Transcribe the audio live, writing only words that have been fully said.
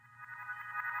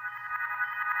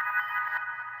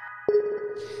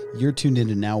You're tuned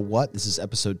into Now What? This is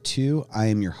episode 2. I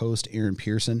am your host, Aaron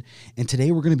Pierson, and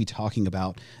today we're going to be talking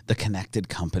about the connected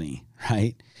company,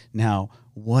 right? Now,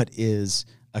 what is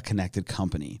a connected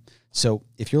company? So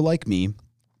if you're like me,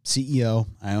 CEO,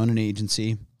 I own an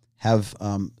agency, have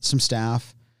some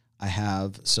staff, I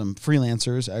have some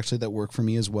freelancers actually that work for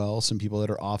me as well, some people that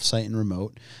are offsite and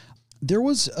remote. There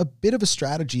was a bit of a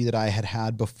strategy that I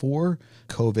had before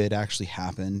COVID actually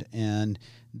happened, and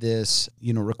this,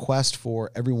 request for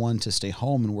everyone to stay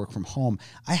home and work from home.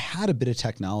 I had a bit of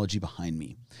technology behind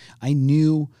me. I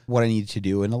knew what I needed to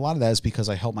do, and a lot of that is because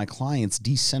I help my clients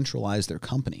decentralize their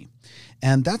company.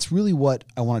 And that's really what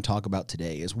I want to talk about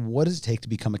today is what does it take to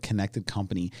become a connected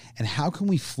company, and how can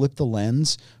we flip the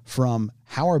lens from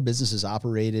how our business is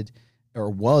operated or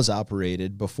was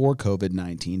operated before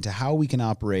COVID-19 to how we can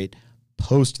operate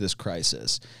post this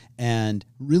crisis and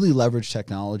really leverage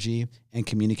technology and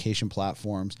communication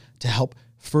platforms to help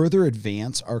further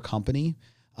advance our company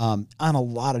on a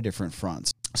lot of different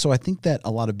fronts. So I think that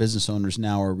a lot of business owners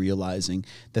now are realizing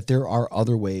that there are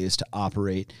other ways to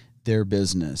operate their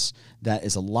business that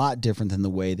is a lot different than the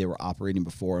way they were operating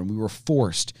before. And we were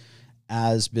forced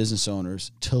as business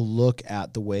owners to look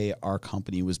at the way our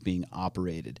company was being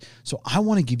operated. So I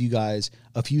want to give you guys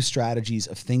a few strategies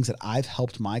of things that I've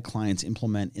helped my clients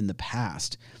implement in the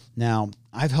past. Now,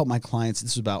 I've helped my clients,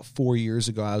 this was about 4 years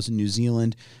ago. I was in New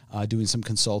Zealand doing some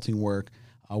consulting work.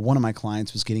 One of my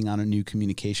clients was getting on a new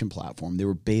communication platform. They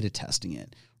were beta testing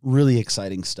it. Really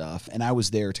exciting stuff. And I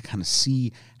was there to kind of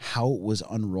see how it was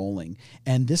unrolling.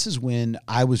 And this is when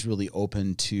I was really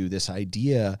open to this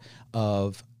idea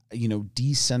of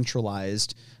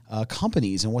decentralized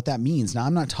companies and what that means. Now,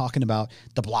 I'm not talking about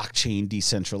the blockchain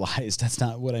decentralized. That's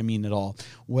not what I mean at all.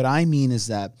 What I mean is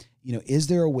that, is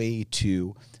there a way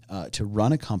to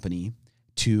run a company,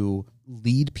 to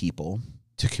lead people,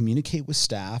 to communicate with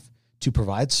staff, to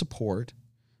provide support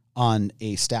on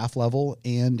a staff level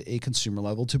and a consumer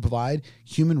level, to provide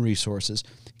human resources?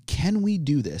 Can we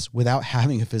do this without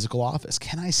having a physical office?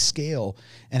 Can I scale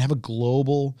and have a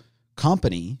global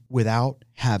company without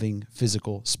having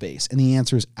physical space? And the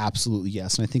answer is absolutely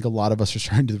yes. And I think a lot of us are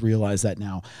starting to realize that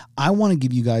now. I want to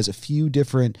give you guys a few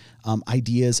different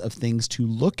ideas of things to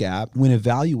look at when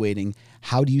evaluating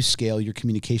how do you scale your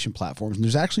communication platforms. And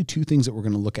there's actually 2 things that we're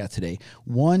going to look at today.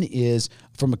 One is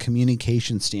from a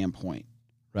communication standpoint,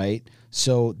 right?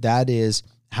 So that is,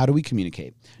 how do we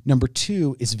communicate? Number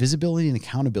 2 is visibility and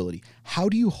accountability. How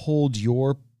do you hold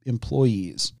your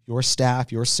employees, your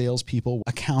staff, your salespeople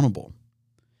accountable?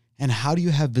 And how do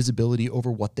you have visibility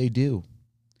over what they do?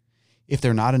 If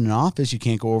they're not in an office, you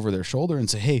can't go over their shoulder and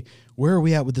say, hey, where are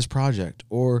we at with this project?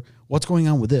 Or what's going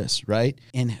on with this, right?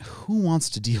 And who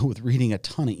wants to deal with reading a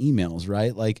ton of emails,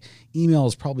 right? Like, email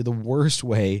is probably the worst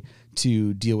way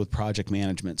to deal with project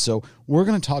management. So we're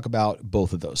going to talk about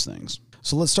both of those things.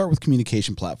 So let's start with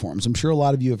communication platforms. I'm sure a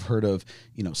lot of you have heard of,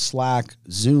 Slack,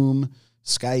 Zoom,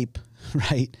 Skype,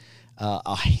 right?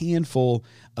 A handful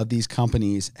of these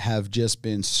companies have just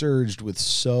been surged with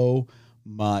so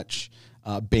much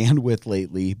bandwidth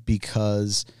lately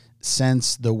because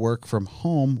since the work from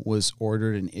home was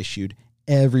ordered and issued,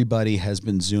 everybody has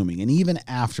been Zooming. And even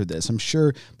after this, I'm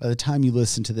sure by the time you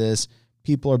listen to this,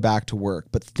 people are back to work,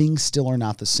 but things still are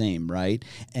not the same, right?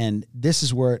 And this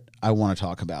is where I want to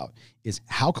talk about is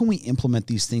how can we implement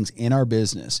these things in our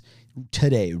business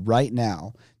today, right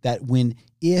now, that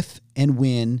if and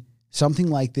when something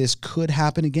like this could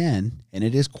happen again, and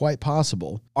it is quite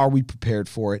possible, are we prepared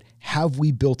for it? Have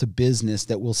we built a business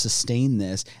that will sustain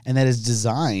this and that is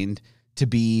designed to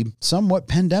be somewhat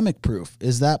pandemic proof?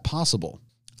 Is that possible?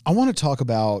 I want to talk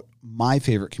about my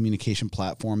favorite communication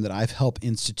platform that I've helped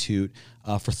institute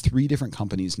for 3 different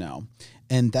companies now,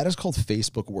 and that is called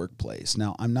Facebook Workplace.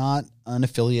 Now, I'm not an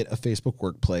affiliate of Facebook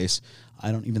Workplace.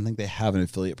 I don't even think they have an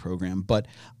affiliate program, but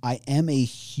I am a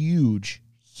huge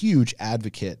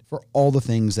advocate for all the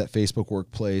things that Facebook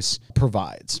Workplace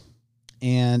provides.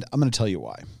 And I'm going to tell you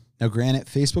why. Now, granted,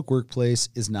 Facebook Workplace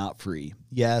is not free.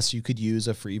 Yes, you could use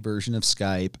a free version of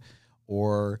Skype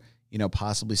or,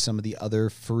 possibly some of the other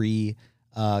free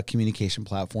communication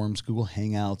platforms. Google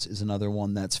Hangouts is another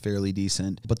one that's fairly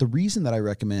decent. But the reason that I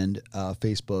recommend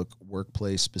Facebook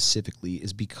Workplace specifically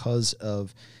is because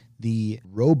of the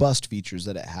robust features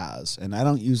that it has. And I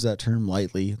don't use that term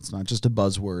lightly. It's not just a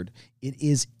buzzword. It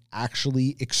is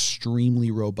actually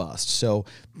extremely robust. So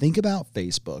think about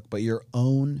Facebook, but your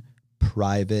own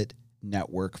private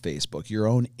network Facebook, your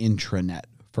own intranet,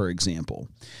 for example.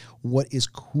 What is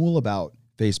cool about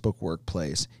Facebook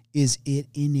Workplace is it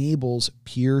enables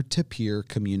peer-to-peer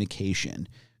communication,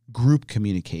 group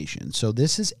communication. So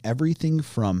this is everything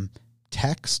from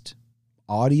text,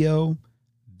 audio,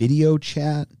 video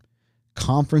chat,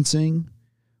 conferencing.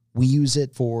 We use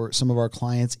it for some of our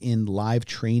clients in live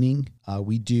training.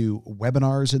 We do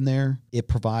webinars in there. It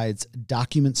provides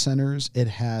document centers. It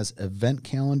has event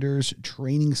calendars,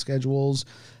 training schedules.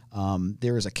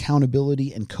 There is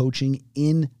accountability and coaching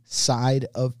inside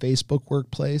of Facebook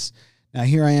Workplace. Now,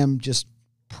 here I am just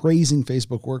praising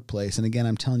Facebook Workplace. And again,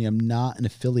 I'm telling you, I'm not an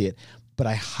affiliate, but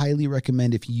I highly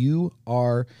recommend if you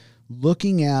are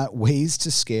looking at ways to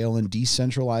scale and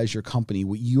decentralize your company,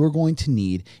 what you're going to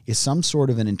need is some sort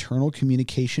of an internal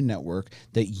communication network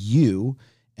that you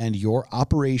and your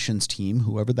operations team,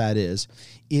 whoever that is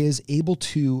able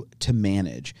to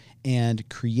manage and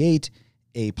create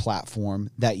a platform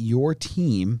that your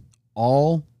team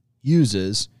all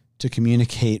uses to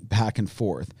communicate back and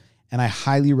forth. And I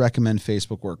highly recommend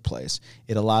Facebook Workplace.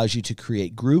 It allows you to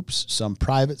create groups, some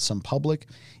private, some public.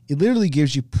 It literally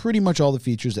gives you pretty much all the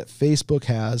features that Facebook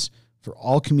has for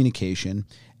all communication,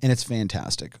 and it's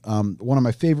fantastic. One of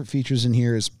my favorite features in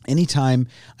here is anytime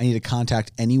I need to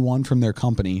contact anyone from their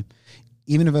company,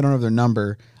 even if I don't have their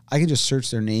number, I can just search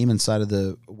their name inside of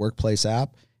the Workplace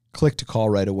app, click to call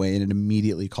right away, and it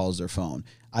immediately calls their phone.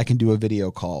 I can do a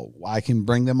video call. I can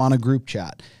bring them on a group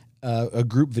chat, a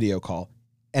group video call.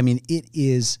 I mean, it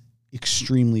is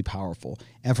extremely powerful.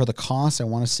 And for the cost, I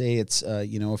want to say it's,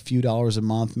 a few dollars a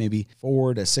month, maybe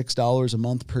 $4 to $6 a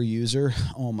month per user.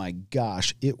 Oh my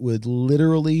gosh, it would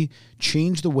literally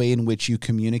change the way in which you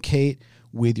communicate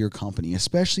with your company,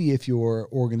 especially if your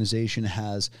organization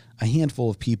has a handful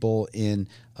of people in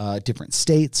different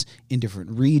states, in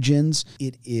different regions.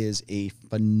 It is a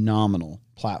phenomenal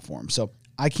platform. So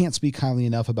I can't speak highly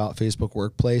enough about Facebook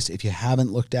Workplace. If you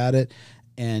haven't looked at it,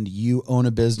 and you own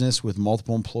a business with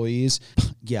multiple employees,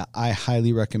 yeah, I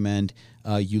highly recommend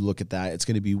you look at that. It's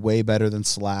going to be way better than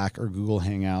Slack or Google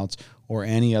Hangouts or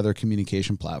any other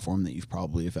communication platform that you've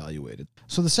probably evaluated.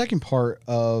 So the second part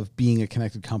of being a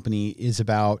connected company is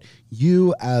about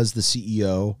you as the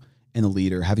CEO and the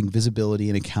leader having visibility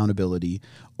and accountability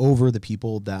over the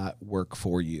people that work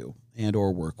for you and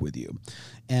or work with you.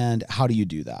 And how do you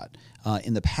do that?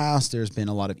 In the past, there's been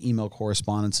a lot of email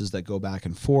correspondences that go back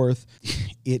and forth.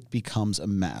 It becomes a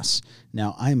mess.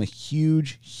 Now, I'm a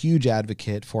huge, huge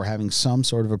advocate for having some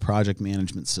sort of a project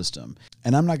management system.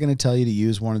 And I'm not going to tell you to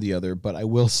use one or the other, but I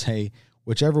will say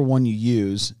whichever one you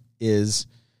use is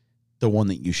the one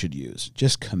that you should use.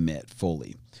 Just commit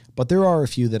fully. But there are a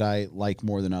few that I like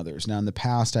more than others. Now, in the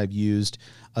past, I've used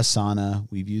Asana,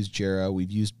 we've used Jira,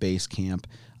 we've used Basecamp.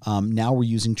 Now we're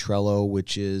using Trello,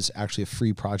 which is actually a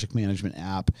free project management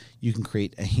app. You can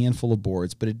create a handful of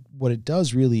boards, but what it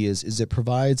does really is it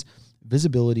provides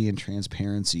visibility and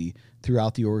transparency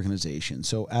throughout the organization.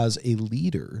 So as a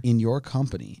leader in your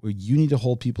company, where you need to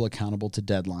hold people accountable to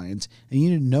deadlines, and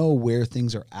you need to know where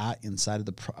things are at inside of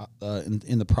the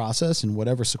in the process and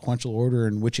whatever sequential order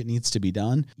in which it needs to be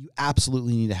done, you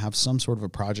absolutely need to have some sort of a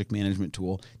project management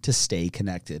tool to stay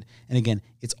connected. And again,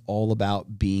 it's all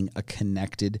about being a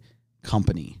connected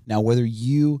company. Now, whether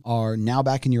you are now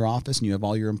back in your office and you have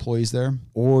all your employees there,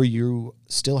 or you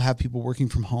still have people working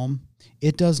from home,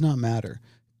 it does not matter.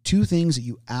 Two things that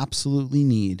you absolutely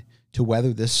need to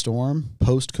weather this storm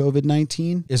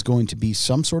post-COVID-19 is going to be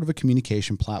some sort of a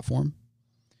communication platform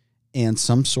and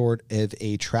some sort of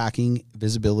a tracking,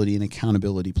 visibility, and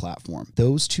accountability platform.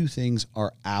 Those two things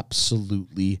are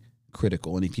absolutely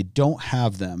critical. And if you don't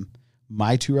have them,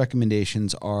 my two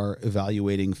recommendations are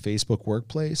evaluating Facebook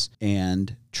Workplace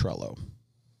and Trello.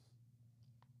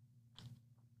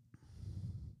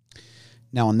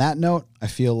 Now, on that note, I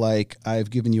feel like I've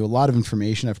given you a lot of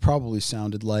information. I've probably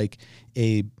sounded like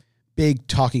a big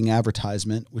talking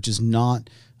advertisement, which is not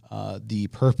the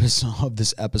purpose of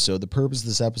this episode. The purpose of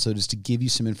this episode is to give you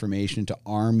some information to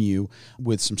arm you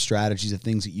with some strategies of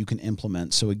things that you can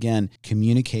implement. So again,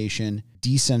 communication,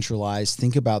 decentralized,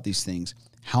 think about these things.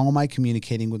 How am I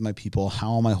communicating with my people?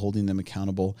 How am I holding them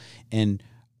accountable? And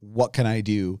what can I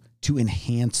do to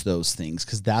enhance those things?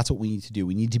 Because that's what we need to do.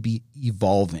 We need to be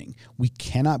evolving. We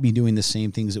cannot be doing the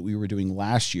same things that we were doing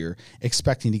last year,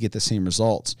 expecting to get the same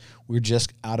results. We're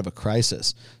just out of a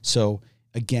crisis. So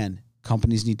again,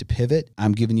 companies need to pivot.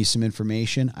 I'm giving you some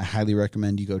information. I highly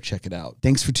recommend you go check it out.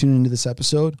 Thanks for tuning into this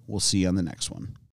episode. We'll see you on the next one.